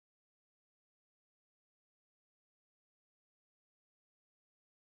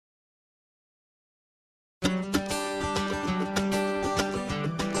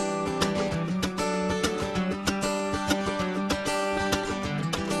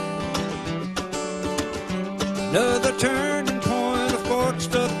Another turning point, a fork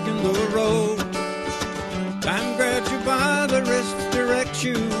stuck in the road. Time grabs you by the wrist, directs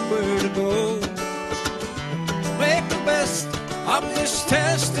you where to go. Make the best of this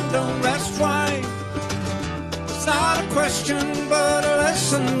test and don't ask why. It's not a question but a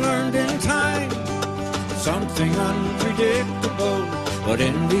lesson learned in time. Something unpredictable, but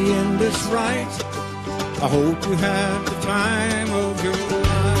in the end it's right. I hope you had the time of your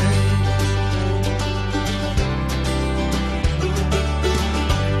life.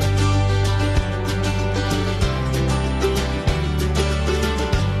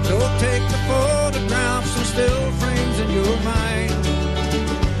 So take the photographs and still frames in your mind.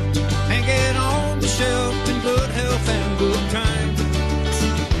 Hang it on the shelf in good health and good time.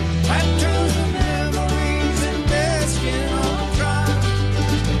 Captures the memories and best in on trial.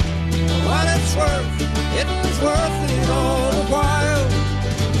 What it's worth, it was worth it all the while.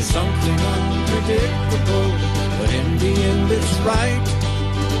 It's something unpredictable, but in the end it's right.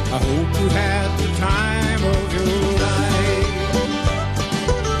 I hope you had the time of your life.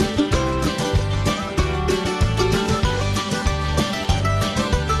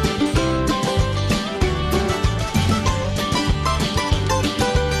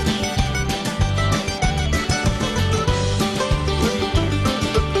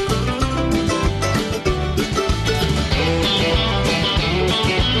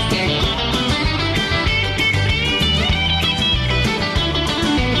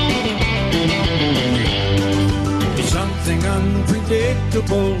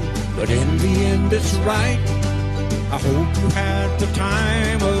 Unpredictable, but in the end it's right. I hope you had the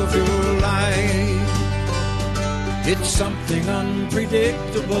time of your life. It's something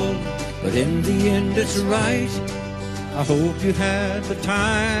unpredictable, but in the end it's right. I hope you had the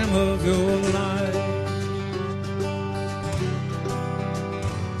time of your life.